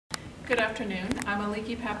Good afternoon. I'm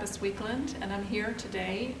Aliki Pappas-Weekland, and I'm here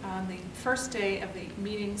today on the first day of the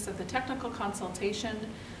meetings of the Technical Consultation,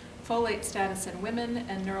 Folate Status in Women,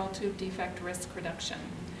 and Neural Tube Defect Risk Reduction.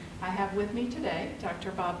 I have with me today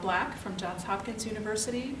Dr. Bob Black from Johns Hopkins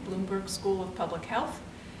University, Bloomberg School of Public Health,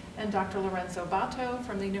 and Dr. Lorenzo Botto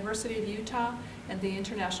from the University of Utah and the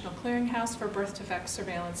International Clearinghouse for Birth Defect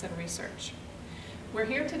Surveillance and Research. We're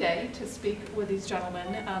here today to speak with these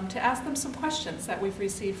gentlemen to ask them some questions that we've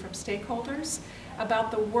received from stakeholders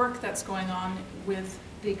about the work that's going on with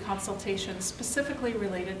the consultation specifically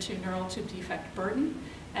related to neural tube defect burden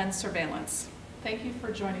and surveillance. Thank you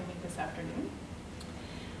for joining me this afternoon.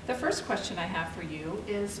 The first question I have for you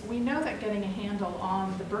is, we know that getting a handle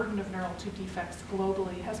on the burden of neural tube defects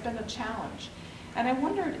globally has been a challenge. And I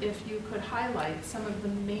wondered if you could highlight some of the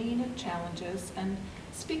main challenges and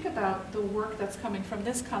speak about the work that's coming from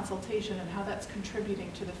this consultation and how that's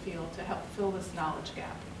contributing to the field to help fill this knowledge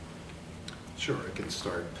gap. Sure, I can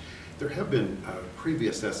start. There have been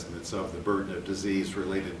previous estimates of the burden of disease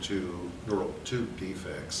related to neural tube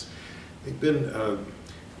defects. They've been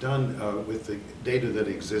done with the data that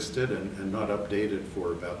existed and not updated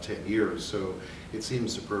for about 10 years. So it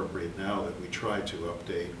seems appropriate now that we try to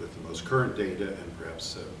update with the most current data and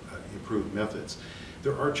perhaps improved methods.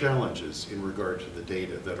 There are challenges in regard to the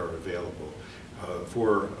data that are available.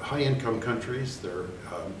 For high-income countries, there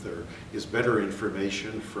is better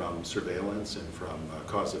information from surveillance and from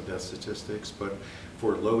cause of death statistics, but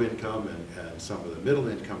for low-income and some of the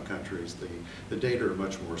middle-income countries, the data are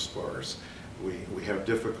much more sparse. We have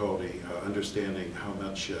difficulty understanding how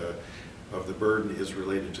much of the burden is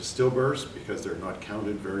related to stillbirths because they're not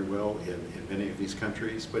counted very well in many of these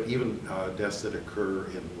countries, but even deaths that occur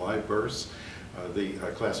in live births. The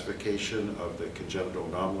classification of the congenital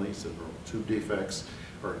anomalies and neural tube defects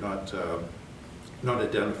are not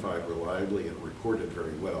identified reliably and reported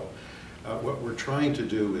very well. What we're trying to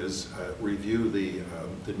do is review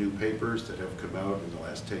the new papers that have come out in the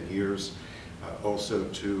last 10 years, also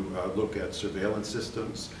to look at surveillance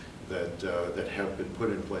systems that have been put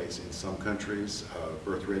in place in some countries,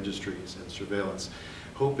 birth registries and surveillance,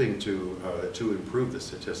 hoping to improve the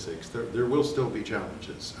statistics. There will still be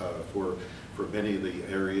challenges for many of the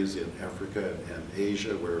areas in Africa and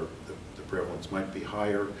Asia where the prevalence might be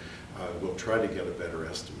higher. We'll try to get a better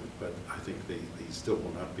estimate, but I think these still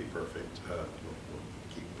will not be perfect. We'll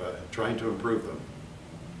keep trying to improve them.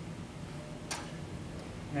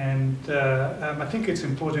 And I think it's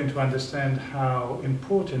important to understand how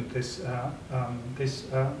important this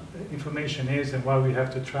information is and why we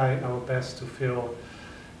have to try our best to fill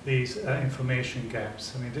these information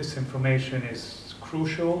gaps. I mean, this information is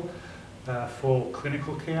crucial for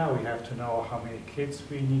clinical care. We have to know how many kids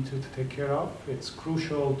we need to take care of. It's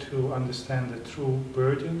crucial to understand the true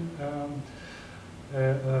burden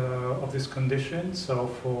of this condition, so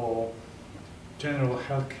for general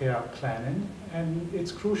healthcare planning. And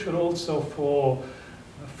it's crucial also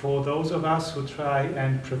for those of us who try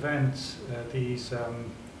and prevent these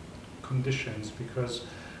conditions, because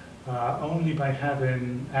only by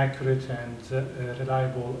having accurate and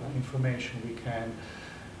reliable information we can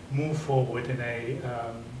move forward in a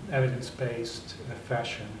evidence-based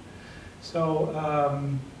fashion. So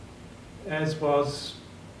as was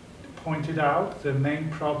pointed out, the main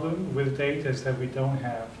problem with data is that we don't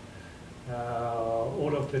have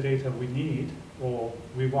all of the data we need or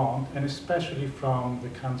we want, and especially from the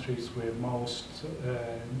countries where most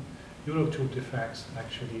neural tube defects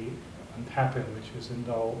actually happen, which is in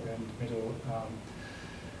low and middle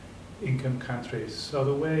income countries. So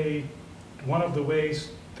one of the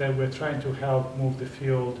ways that we're trying to help move the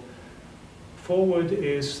field forward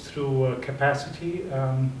is through capacity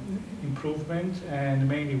improvement and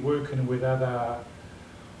mainly working with other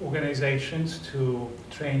organizations to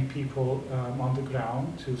train people on the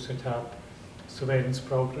ground to set up surveillance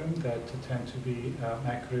programs that tend to be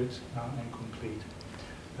accurate and complete.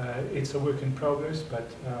 It's a work in progress, but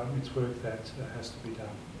it's work that has to be done.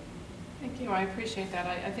 Thank you. I appreciate that.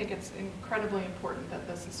 I think it's incredibly important that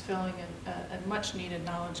this is filling a much needed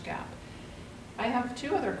knowledge gap. I have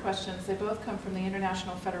two other questions. They both come from the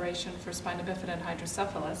International Federation for Spina Bifida and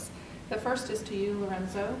Hydrocephalus. The first is to you,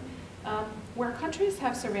 Lorenzo. Where countries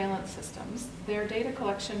have surveillance systems, their data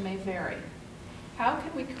collection may vary. How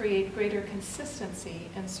can we create greater consistency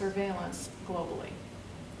in surveillance globally?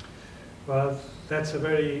 Well, that's a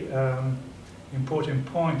very important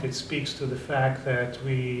point. It speaks to the fact that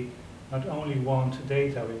we not only want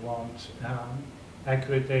data, we want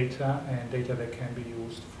accurate data and data that can be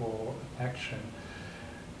used for action.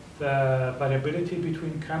 The variability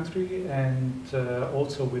between countries and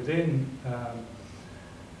also within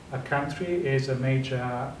a country is a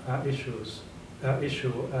major issue.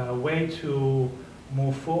 A way to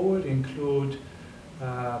move forward include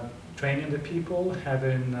training the people,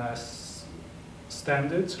 having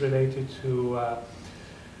standards related to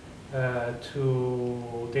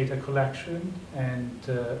data collection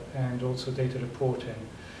and also data reporting.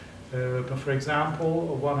 For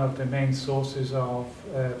example, one of the main sources of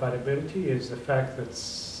variability is the fact that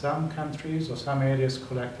some countries or some areas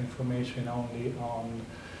collect information only on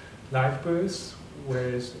live births,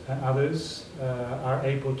 whereas others are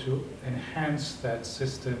able to enhance that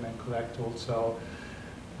system and collect also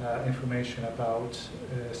information about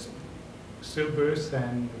stillbirths,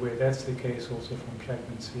 and where that's the case also from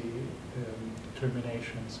pregnancy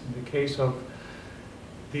terminations. In the case of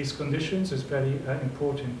these conditions, it's very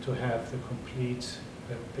important to have the complete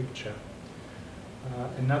picture.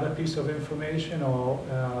 Another piece of information or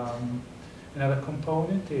another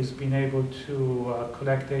component is being able to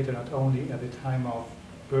collect data not only at the time of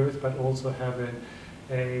birth, but also having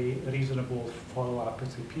a reasonable follow-up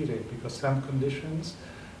as a period, because some conditions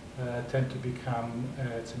tend to become,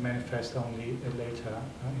 to manifest only later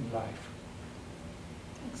in life.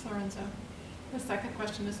 Thanks, Lorenzo. The second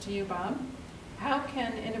question is to you, Bob. How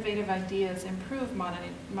can innovative ideas improve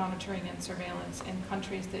monitoring and surveillance in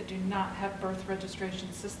countries that do not have birth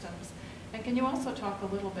registration systems? And can you also talk a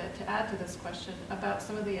little bit, to add to this question, about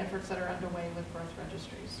some of the efforts that are underway with birth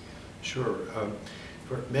registries? Sure.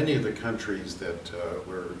 For many of the countries that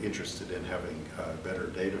we're interested in having better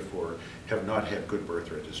data for have not had good birth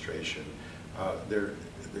registration. There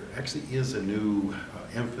actually is a new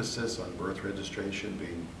emphasis on birth registration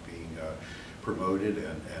being promoted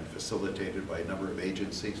and facilitated by a number of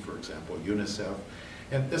agencies, for example, UNICEF.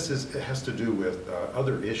 And this has to do with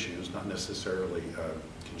other issues, not necessarily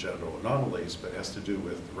congenital anomalies, but has to do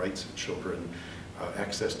with rights of children,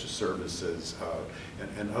 access to services,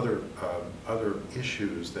 and other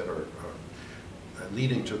issues that are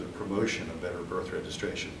leading to the promotion of better birth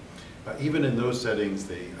registration. Even in those settings,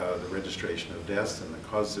 the registration of deaths and the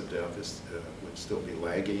causes of death would still be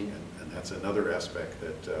lagging, and that's another aspect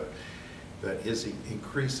that is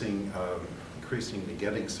increasingly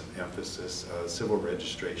getting some emphasis. Civil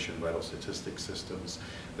registration, vital statistics systems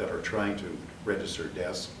that are trying to register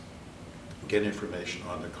deaths, get information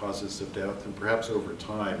on the causes of death, and perhaps over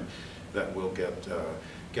time that will get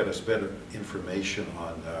us better information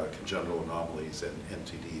on congenital anomalies and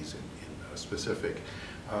NTDs in specific.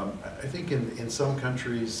 I think in some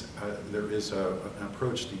countries there is an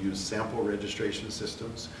approach to use sample registration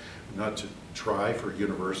systems, not to try for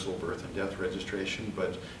universal birth and death registration,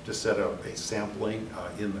 but to set up a sampling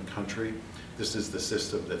in the country. This is the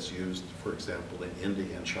system that's used, for example, in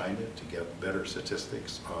India and China to get better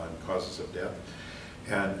statistics on causes of death.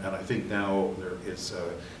 And I think now there is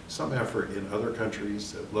some effort in other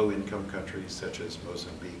countries, low-income countries such as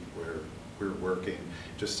Mozambique, where we're working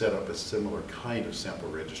to set up a similar kind of sample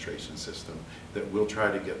registration system that will try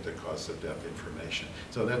to get the cause of death information.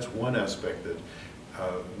 So that's one aspect that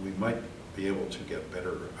we might be able to get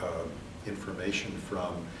better information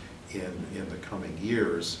from in the coming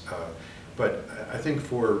years. But I think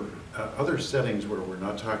for other settings where we're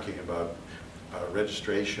not talking about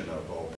registration of all